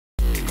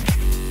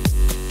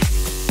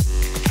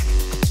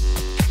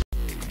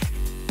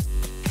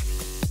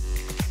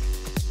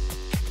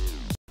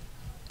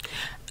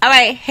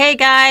Alright, hey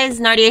guys,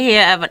 Nadia here.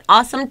 I have an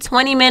awesome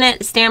 20-minute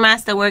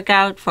Stairmaster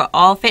workout for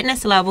all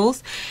fitness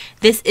levels.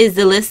 This is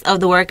the list of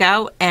the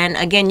workout, and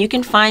again, you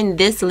can find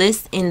this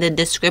list in the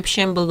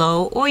description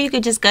below, or you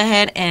could just go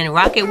ahead and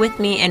rock it with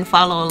me and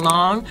follow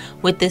along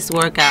with this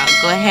workout.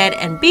 Go ahead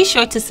and be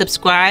sure to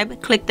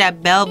subscribe. Click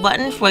that bell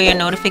button for your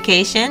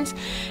notifications.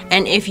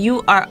 And if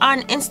you are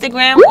on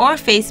Instagram or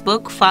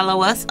Facebook,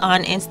 follow us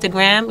on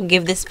Instagram.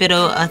 Give this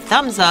video a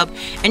thumbs up,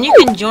 and you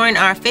can join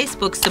our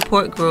Facebook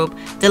support group.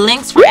 The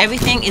links for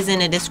everything is in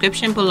the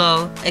description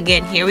below.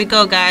 Again, here we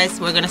go, guys.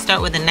 We're going to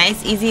start with a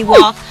nice easy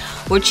walk.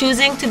 We're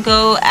choosing to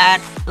go at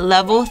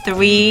level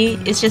 3.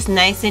 It's just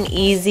nice and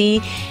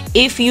easy.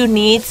 If you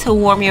need to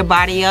warm your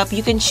body up,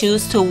 you can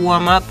choose to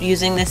warm up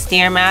using the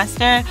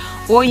Stairmaster,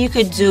 or you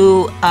could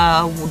do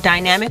a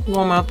dynamic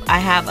warm-up. I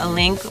have a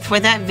link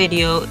for that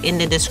video in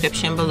the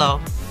description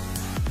below.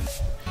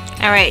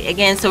 Alright,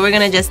 again, so we're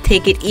gonna just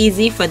take it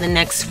easy for the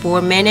next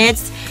 4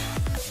 minutes.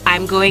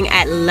 I'm going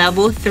at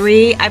level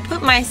 3. I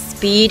put my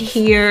speed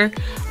here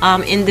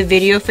in the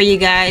video for you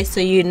guys, so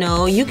you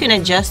know you can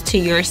adjust to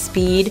your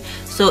speed.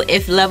 So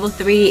if level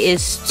 3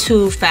 is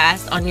too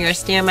fast on your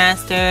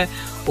Stairmaster,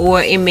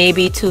 or it may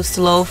be too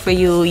slow for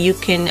you, you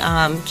can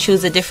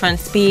choose a different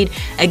speed.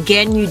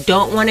 Again, you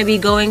don't want to be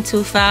going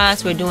too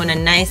fast. We're doing a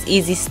nice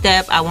easy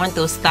step. I want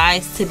those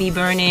thighs to be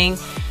burning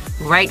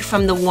right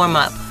from the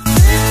warm-up.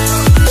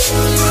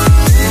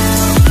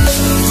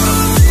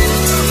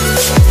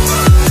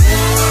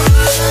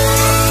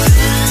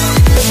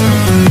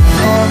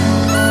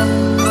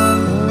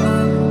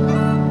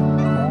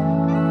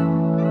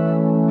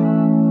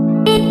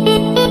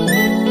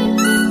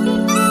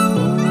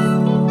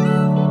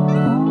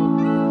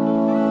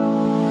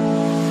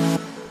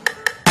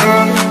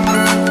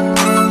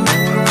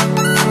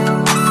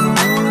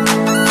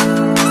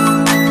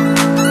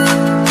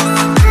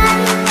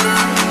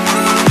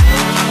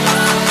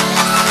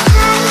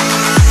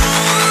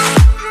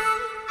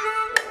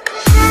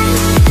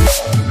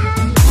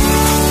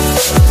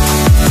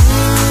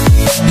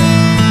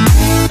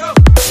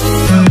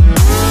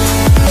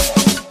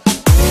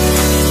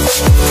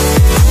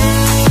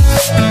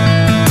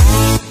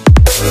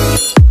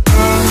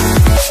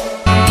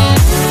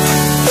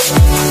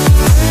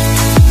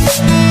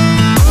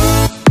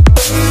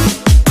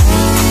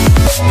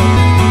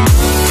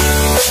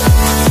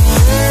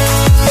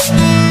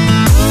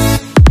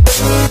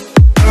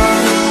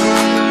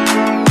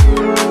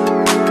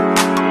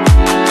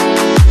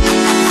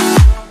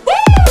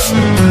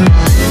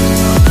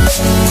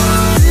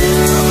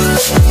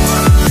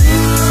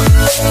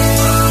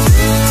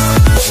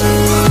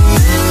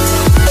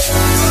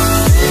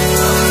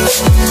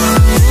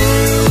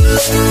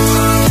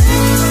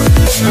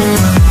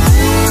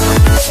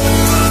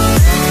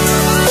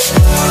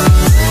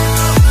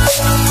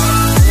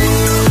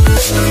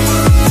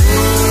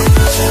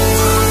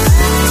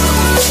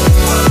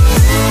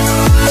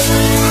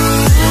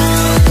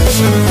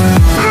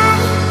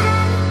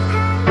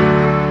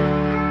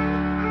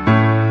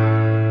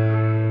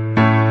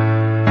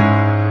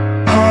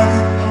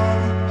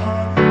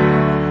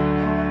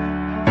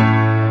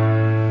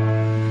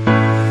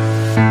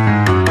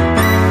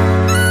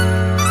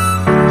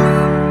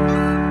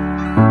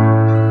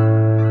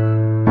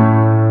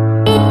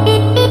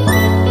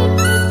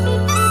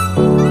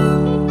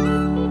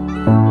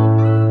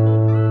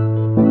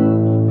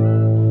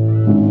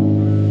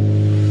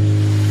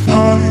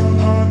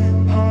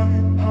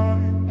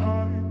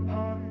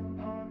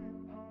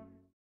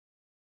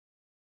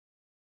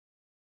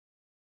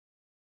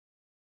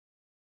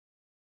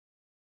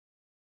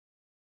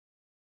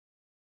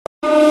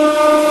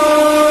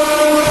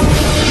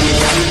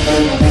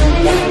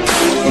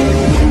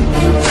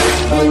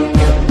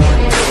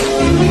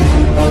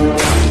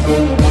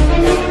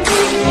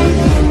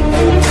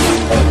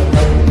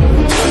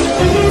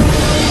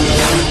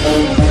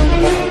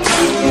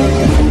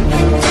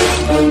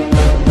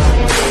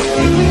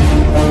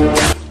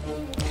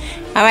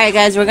 Alright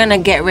guys, we're gonna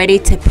get ready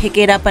to pick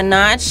it up a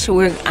notch.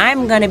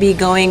 I'm gonna be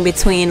going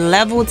between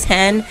level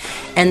 10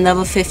 and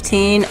level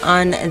 15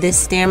 on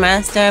this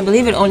Stairmaster. I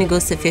believe it only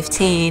goes to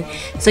 15.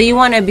 So you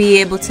want to be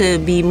able to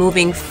be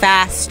moving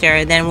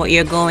faster than what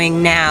you're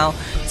going now.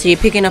 So you're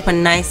picking up a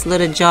nice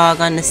little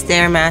jog on the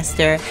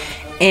Stairmaster.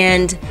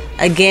 And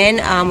again,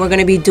 we're going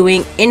to be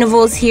doing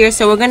intervals here.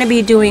 So we're going to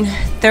be doing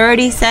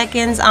 30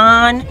 seconds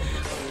on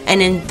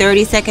and then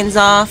 30 seconds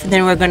off.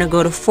 Then we're going to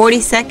go to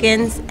 40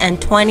 seconds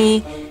and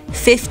 20,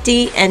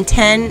 50 and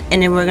 10,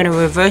 and then we're going to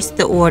reverse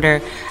the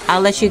order.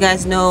 I'll let you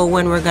guys know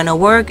when we're going to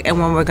work and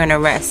when we're going to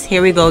rest.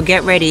 Here we go.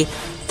 Get ready.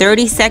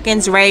 30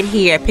 seconds right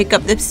here. Pick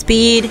up the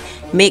speed.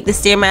 Make the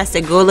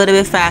Stairmaster go a little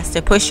bit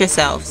faster. Push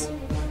yourselves.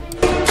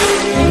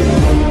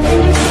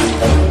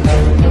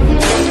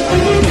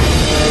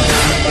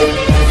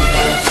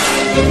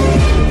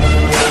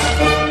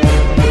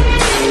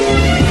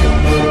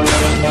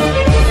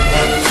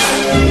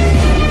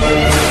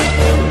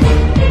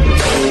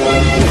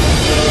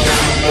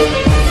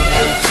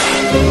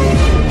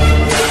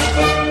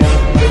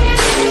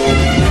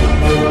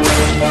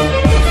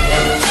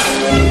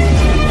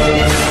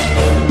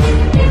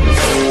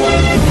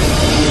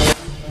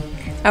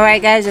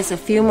 Alright guys, just a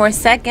few more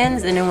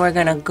seconds and then we're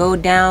gonna go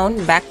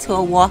down back to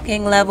a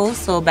walking level,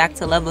 so back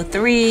to level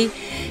 3,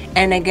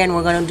 and again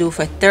we're gonna do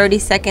for 30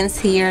 seconds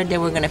here,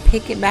 then we're gonna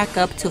pick it back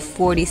up to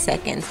 40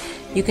 seconds.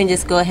 You can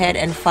just go ahead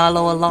and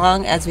follow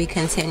along as we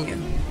continue.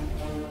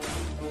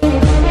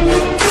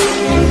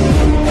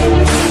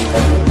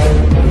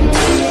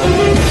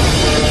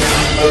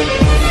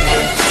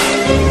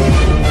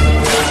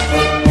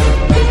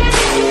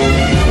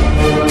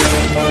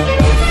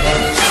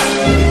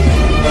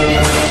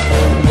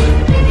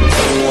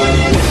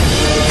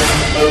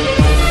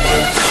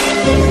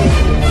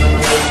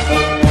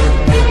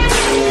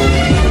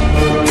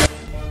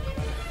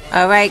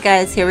 Alright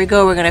guys, here we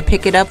go. We're going to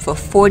pick it up for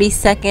 40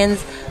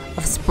 seconds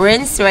of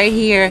sprints right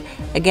here.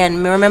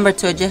 Again, remember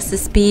to adjust the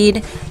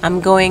speed.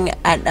 I'm going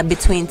at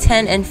between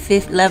 10 and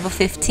level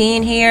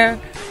 15 here.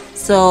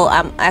 So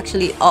I'm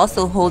actually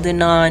also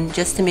holding on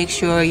just to make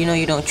sure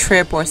you don't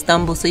trip or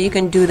stumble. So you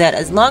can do that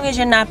as long as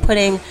you're not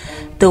putting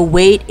the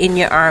weight in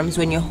your arms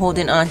when you're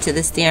holding on to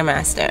the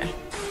Stairmaster.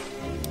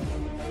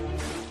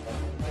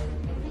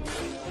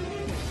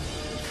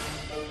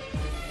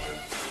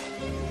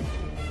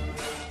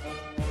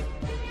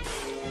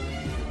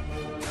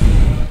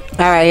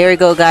 Alright, here we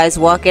go guys,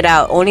 walk it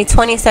out. Only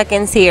 20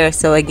 seconds here.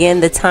 So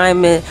again, the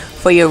time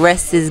for your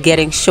rest is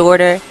getting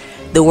shorter.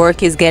 The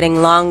work is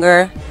getting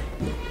longer.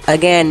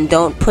 Again,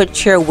 don't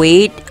put your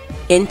weight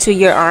into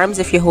your arms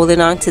if you're holding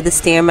on to the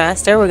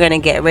Stairmaster. We're going to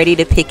get ready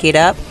to pick it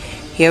up.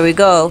 Here we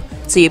go.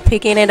 So you're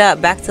picking it up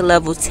back to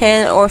level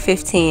 10 or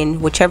 15,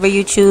 whichever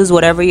you choose,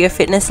 whatever your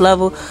fitness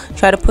level.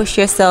 Try to push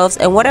yourselves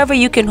and whatever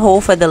you can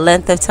hold for the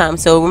length of time.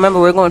 So remember,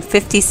 we're going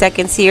 50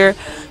 seconds here,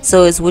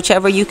 so it's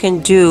whichever you can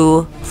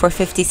do for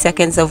 50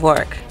 seconds of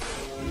work.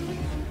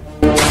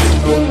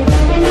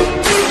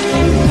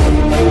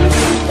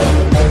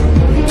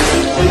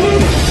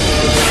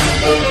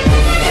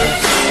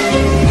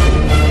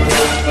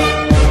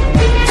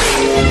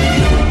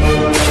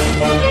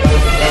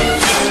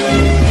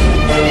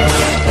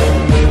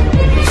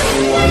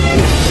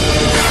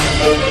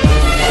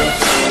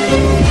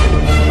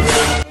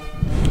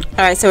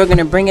 Alright, so we're going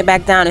to bring it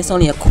back down. It's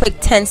only a quick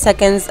 10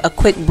 seconds, a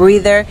quick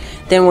breather.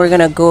 Then we're going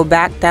to go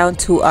back down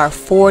to our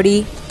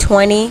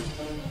 40-20.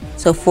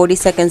 So 40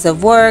 seconds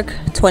of work,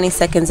 20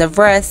 seconds of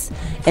rest,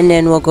 and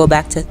then we'll go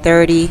back to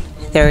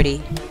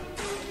 30-30.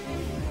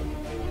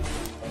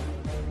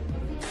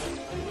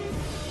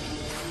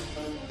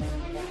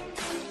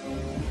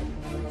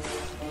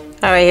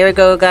 Alright, here we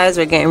go guys.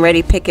 We're getting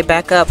ready to pick it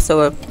back up. So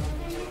we're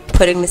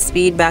putting the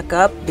speed back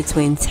up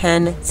between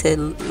 10 to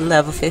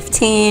level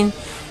 15.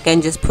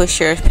 Again, just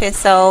push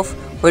yourself.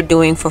 We're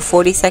doing for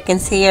 40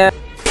 seconds here.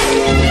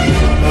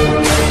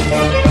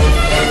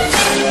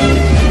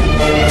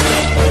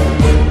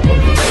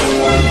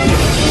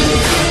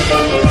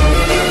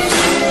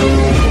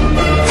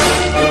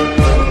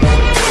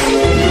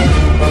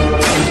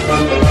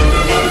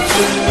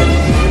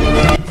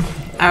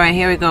 Alright,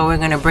 here we go. We're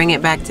going to bring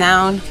it back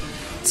down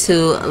to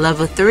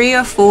level 3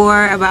 or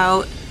 4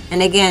 about.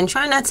 And again,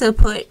 try not to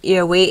put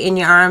your weight in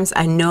your arms.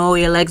 I know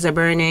your legs are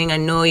burning. I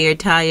know you're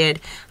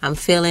tired. I'm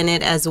feeling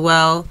it as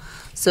well.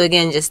 So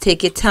again, just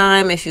take your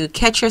time. If you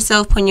catch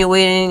yourself putting your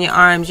weight in your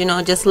arms,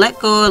 just let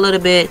go a little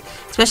bit,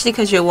 especially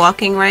because you're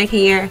walking right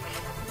here.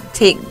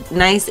 Take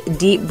nice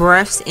deep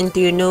breaths in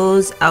through your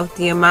nose, out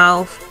through your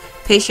mouth.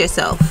 Pace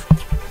yourself.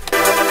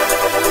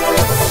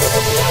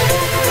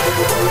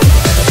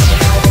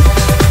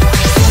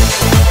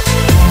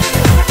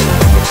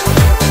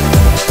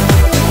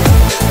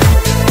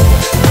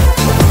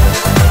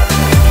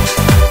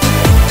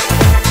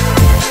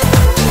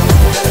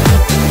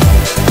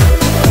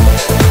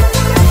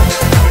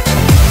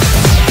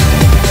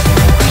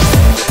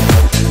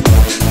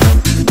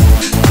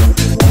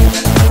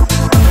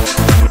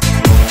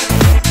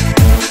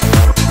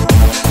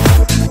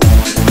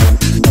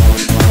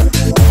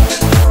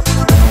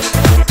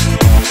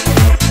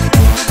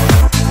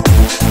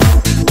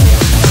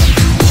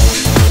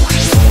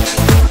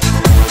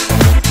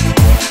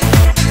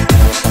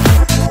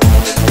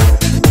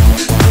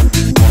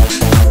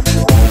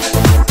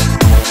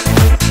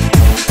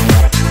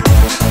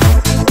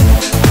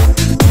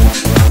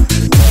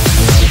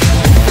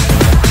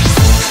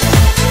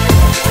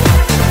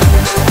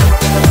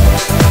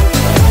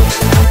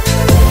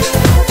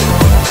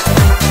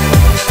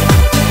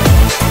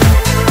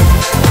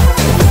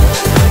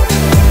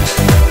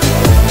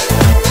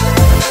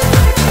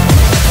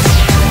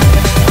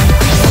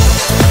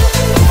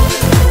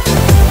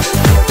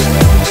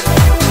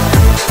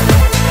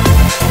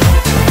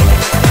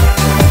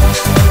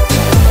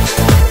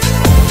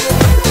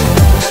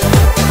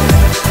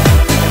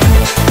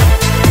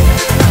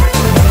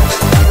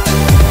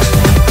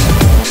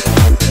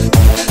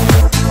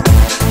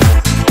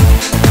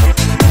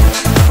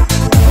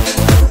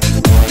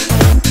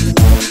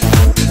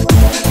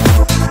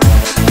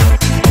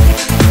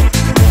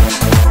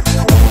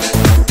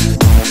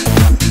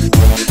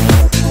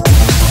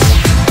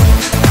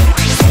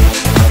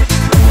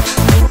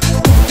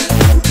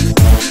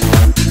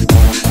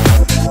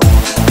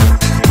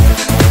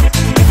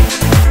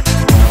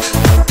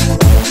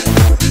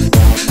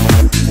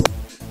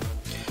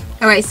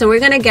 Alright, so we're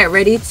going to get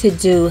ready to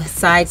do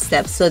side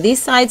steps. So these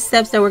side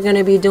steps that we're going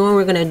to be doing,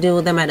 we're going to do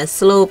them at a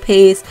slow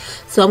pace.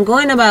 So I'm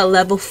going about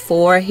level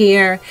 4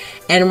 here.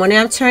 And when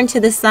I'm turned to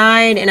the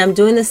side and I'm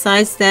doing the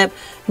side step,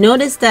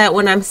 notice that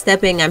when I'm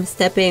stepping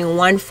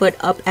 1 foot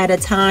up at a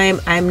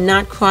time. I'm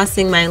not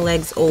crossing my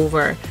legs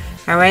over.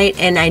 Alright,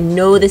 and I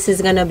know this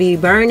is going to be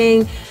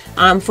burning.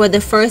 For the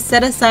first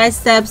set of side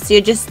steps,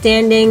 you're just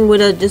standing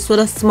with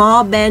a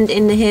small bend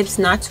in the hips,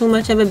 not too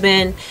much of a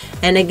bend.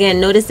 And again,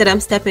 notice that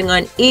I'm stepping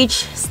on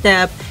each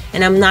step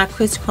and I'm not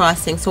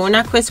crisscrossing. So we're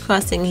not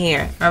crisscrossing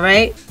here, all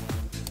right?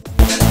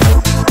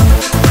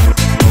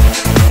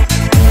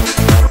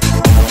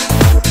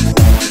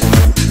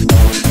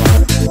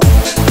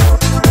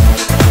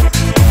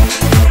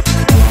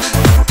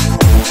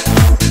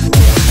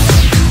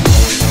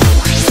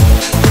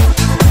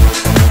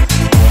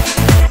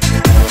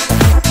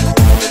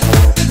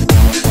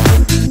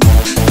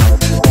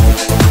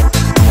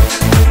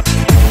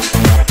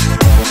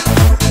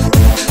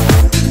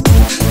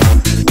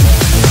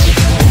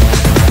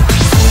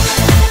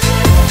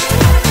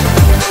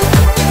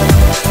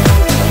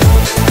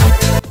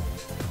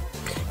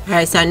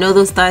 Alright, so I know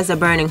those thighs are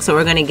burning, so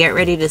we're going to get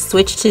ready to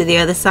switch to the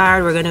other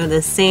side. We're going to do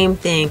the same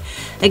thing.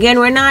 Again,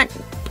 we're not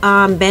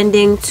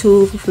bending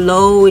too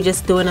low. We're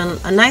just doing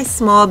a nice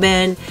small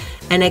bend.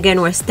 And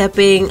again, we're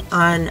stepping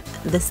on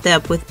the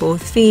step with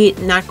both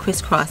feet, not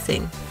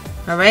crisscrossing.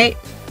 Alright?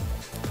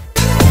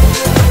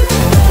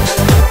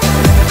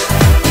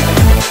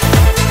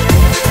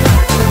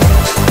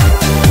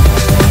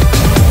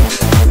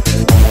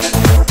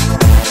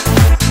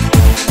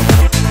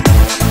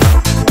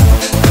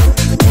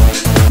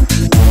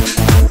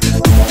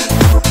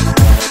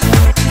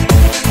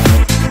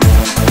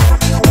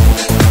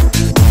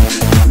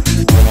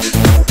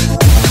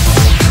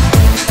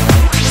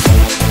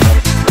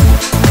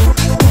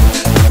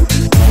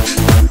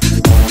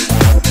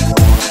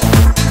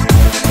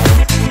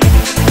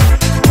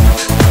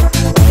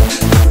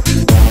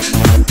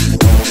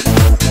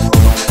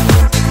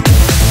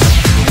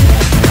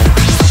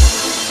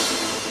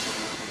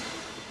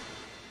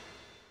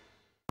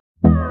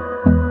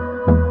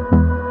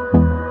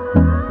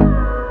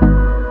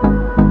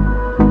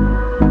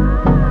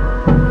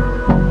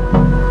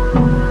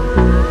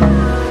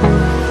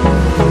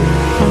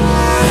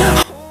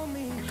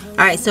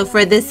 Alright, so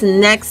for this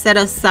next set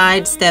of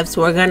side steps,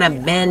 we're gonna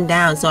bend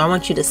down. So I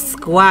want you to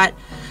squat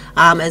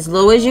as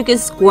low as you can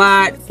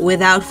squat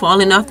without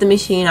falling off the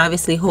machine.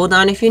 Obviously, hold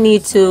on if you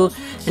need to.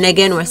 And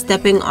again, we're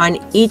stepping on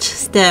each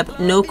step,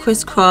 no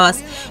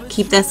crisscross.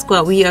 Keep that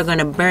squat. We are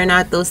gonna burn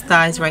out those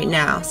thighs right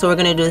now. So we're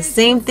gonna do the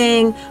same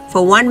thing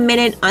for 1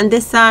 minute on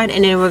this side,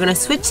 and then we're gonna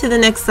switch to the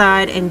next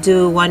side and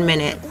do 1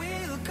 minute.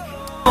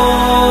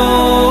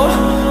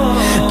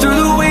 Through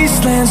the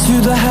wastelands,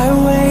 through the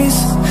highways,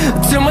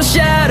 till my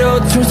shadow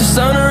turns to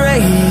sun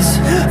rays,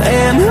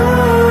 and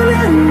on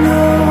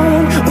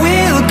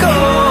we'll go.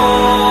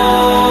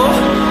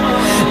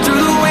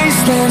 Through the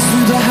wastelands,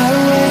 through the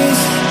highways,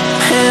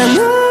 and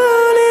on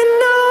we'll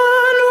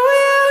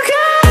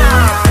go.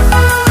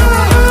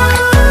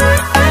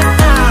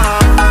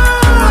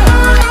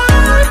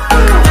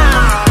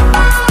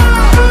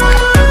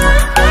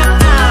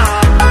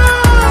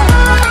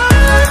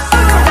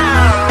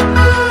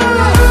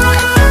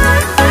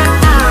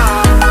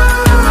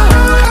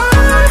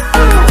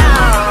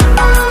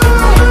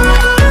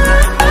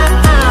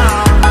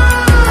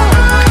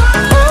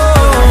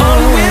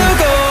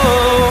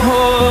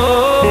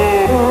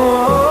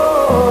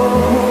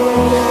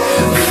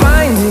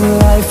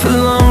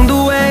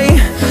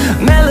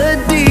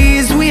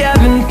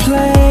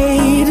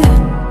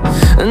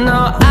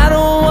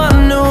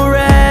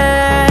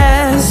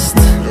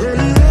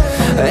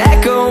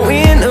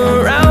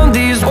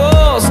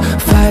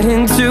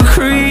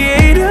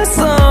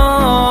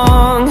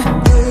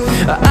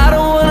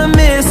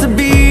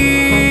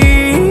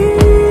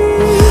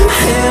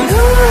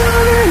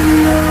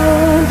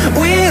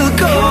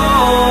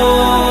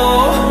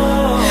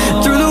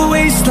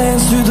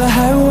 Through the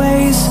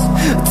highways,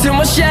 till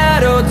my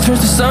shadow turns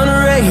to sun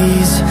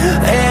rays,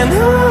 and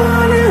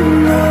on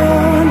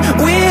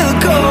we'll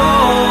go.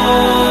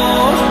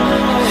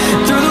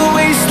 Through the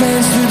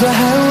wastelands, through the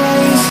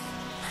highways.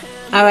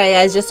 Alright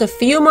guys, just a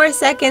few more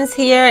seconds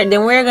here, and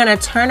then we're gonna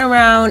turn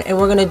around and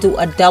we're gonna do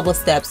a double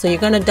step. So you're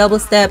gonna double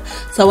step,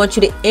 so I want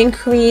you to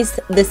increase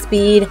the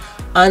speed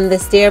on the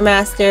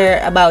Stairmaster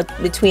about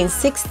between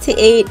 6 to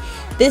 8.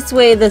 This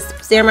way the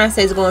Stairmaster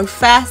is going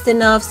fast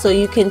enough so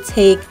you can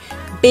take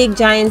big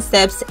giant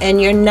steps and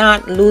you're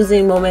not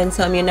losing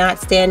momentum. You're not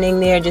standing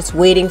there just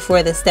waiting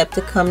for the step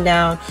to come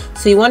down.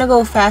 So you want to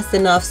go fast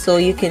enough so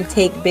you can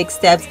take big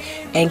steps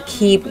and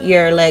keep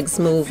your legs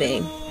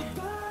moving.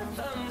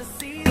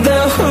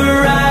 The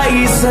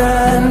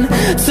horizon,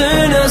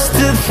 turn us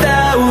to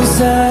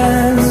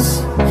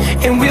thousands,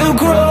 and we'll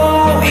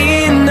grow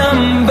in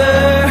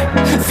number,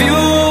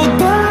 fueled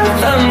by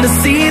them to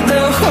see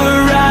the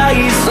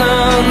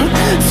horizon,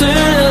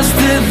 turn us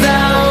to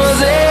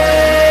thousands,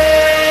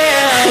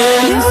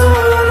 and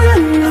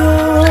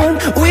on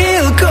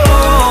we'll go.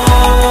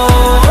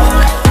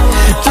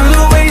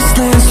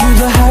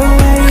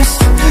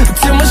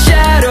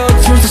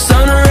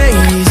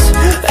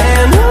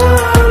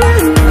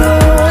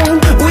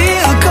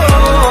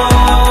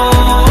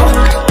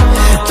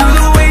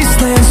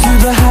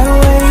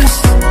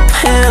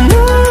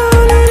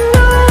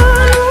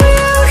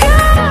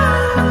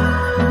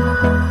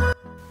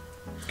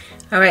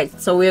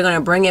 So we're going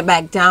to bring it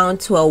back down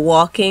to a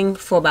walking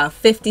for about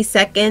 50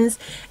 seconds.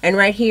 And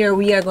right here,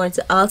 we are going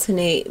to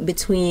alternate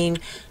between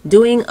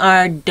doing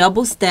our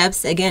double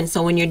steps. Again,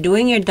 so when you're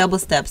doing your double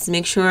steps,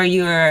 make sure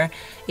you're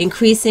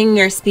increasing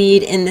your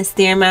speed in the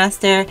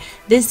Stairmaster.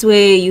 This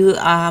way you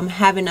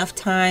have enough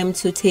time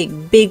to take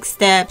big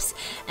steps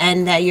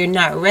and that you're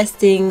not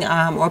resting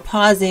or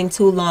pausing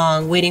too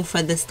long waiting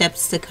for the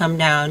steps to come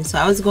down. So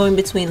I was going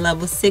between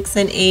level 6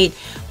 and 8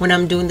 when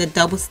I'm doing the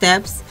double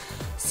steps.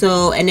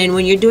 So, and then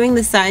when you're doing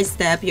the side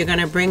step, you're going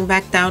to bring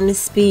back down the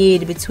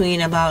speed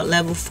between about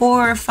level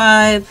 4 or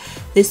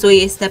 5. This way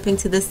you're stepping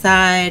to the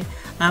side.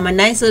 A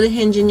nice little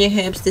hinge in your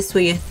hips. This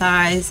way your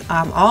thighs,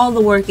 all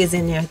the work is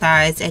in your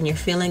thighs and you're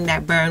feeling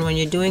that burn when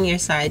you're doing your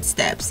side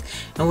steps.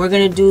 And we're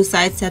going to do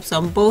side steps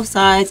on both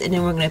sides, and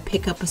then we're going to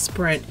pick up a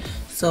sprint.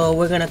 So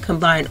we're going to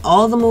combine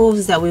all the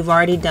moves that we've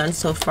already done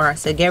so far.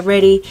 So get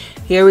ready.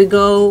 Here we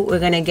go. We're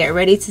going to get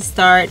ready to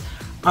start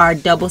our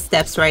double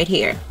steps right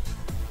here.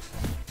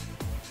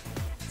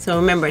 So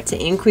remember to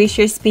increase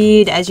your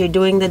speed as you're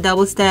doing the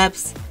double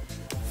steps.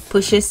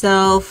 Push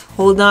yourself,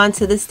 hold on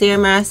to the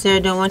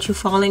Stairmaster, don't want you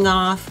falling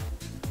off.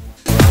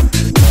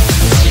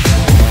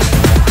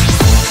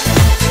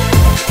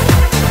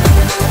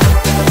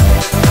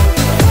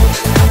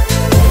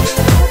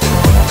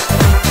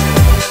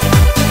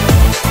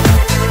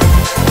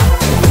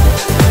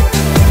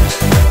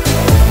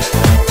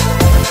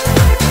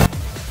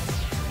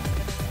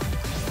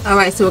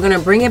 Alright, so we're going to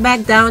bring it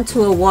back down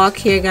to a walk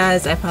here,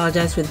 guys. I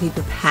apologize for the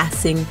people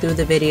passing through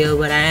the video,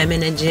 but I am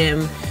in a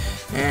gym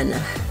and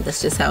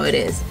that's just how it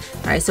is.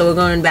 Alright, so we're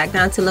going back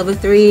down to level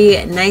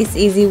 3. Nice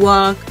easy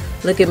walk.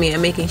 Look at me,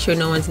 I'm making sure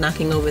no one's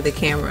knocking over the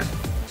camera.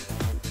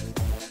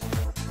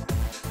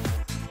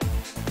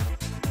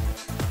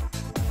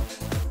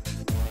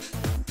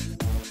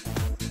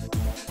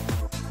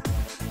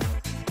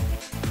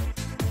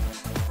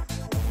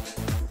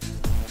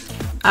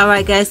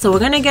 Alright guys, so we're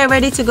going to get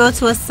ready to go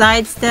to a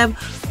side step.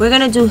 We're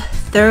going to do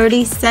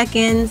 30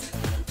 seconds.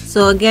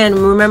 So again,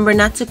 remember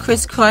not to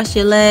crisscross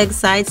your legs.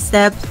 Side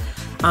step,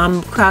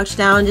 crouch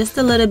down just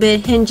a little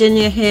bit, hinge in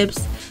your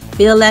hips,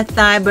 feel that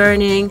thigh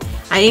burning.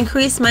 I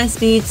increase my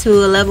speed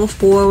to a level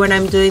 4 when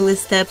I'm doing the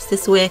steps.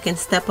 This way I can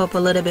step up a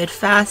little bit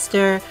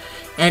faster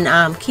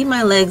and keep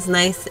my legs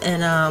nice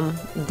and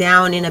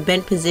down in a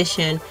bent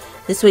position.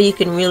 This way you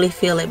can really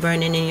feel it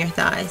burning in your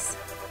thighs.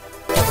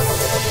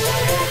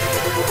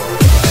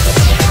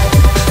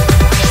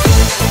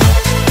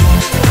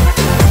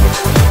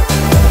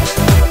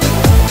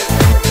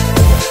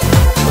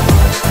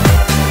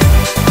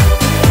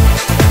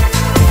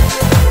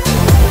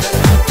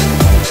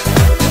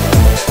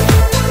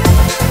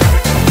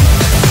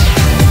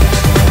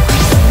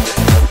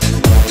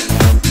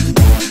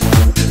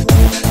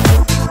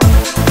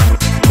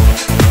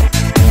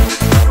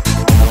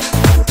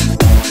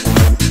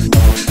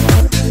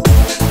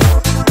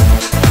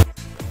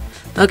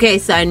 Okay,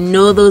 so I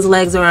know those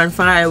legs are on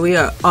fire. We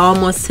are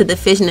almost to the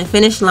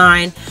finish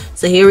line.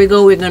 So here we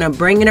go. We're going to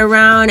bring it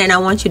around and I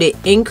want you to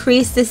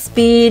increase the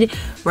speed.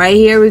 Right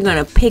here, we're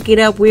going to pick it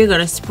up. We're going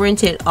to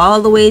sprint it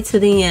all the way to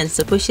the end.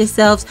 So push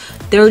yourselves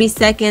 30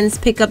 seconds,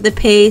 pick up the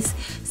pace.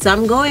 So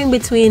I'm going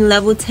between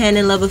level 10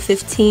 and level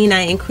 15.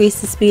 I increase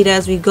the speed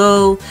as we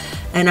go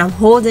and I'm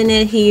holding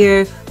it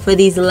here for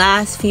these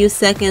last few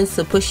seconds.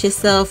 So push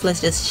yourself. Let's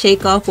just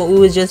shake off what we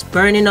was just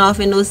burning off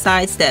in those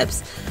side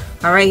steps.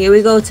 All right, here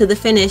we go to the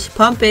finish.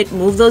 Pump it,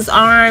 move those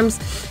arms,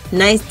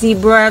 nice deep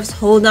breaths,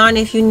 hold on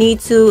if you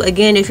need to.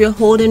 Again, if you're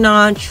holding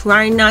on,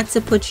 try not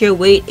to put your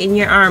weight in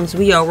your arms.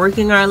 We are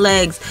working our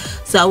legs,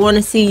 so I want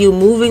to see you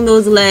moving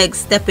those legs,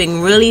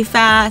 stepping really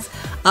fast,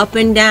 up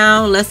and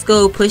down. Let's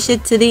go, push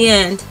it to the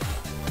end.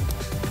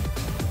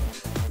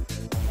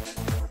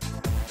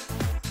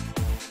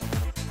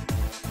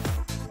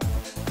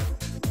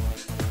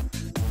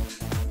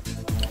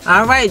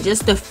 All right,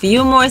 just a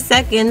few more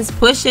seconds.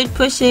 Push it,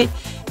 push it.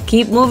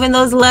 Keep moving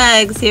those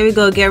legs. Here we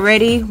go. Get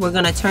ready. We're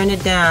going to turn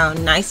it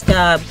down. Nice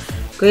job.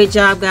 Great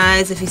job,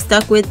 guys. If you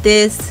stuck with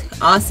this,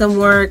 awesome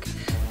work.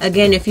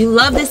 Again, if you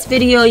love this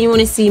video, you want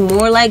to see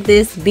more like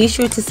this, be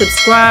sure to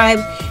subscribe.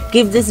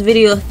 Give this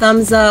video a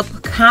thumbs up.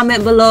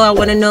 Comment below. I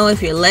want to know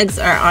if your legs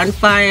are on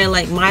fire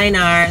like mine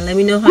are. Let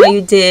me know how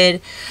you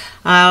did.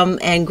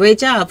 And great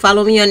job.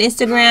 Follow me on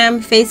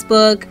Instagram,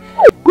 Facebook.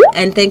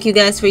 And thank you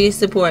guys for your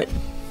support.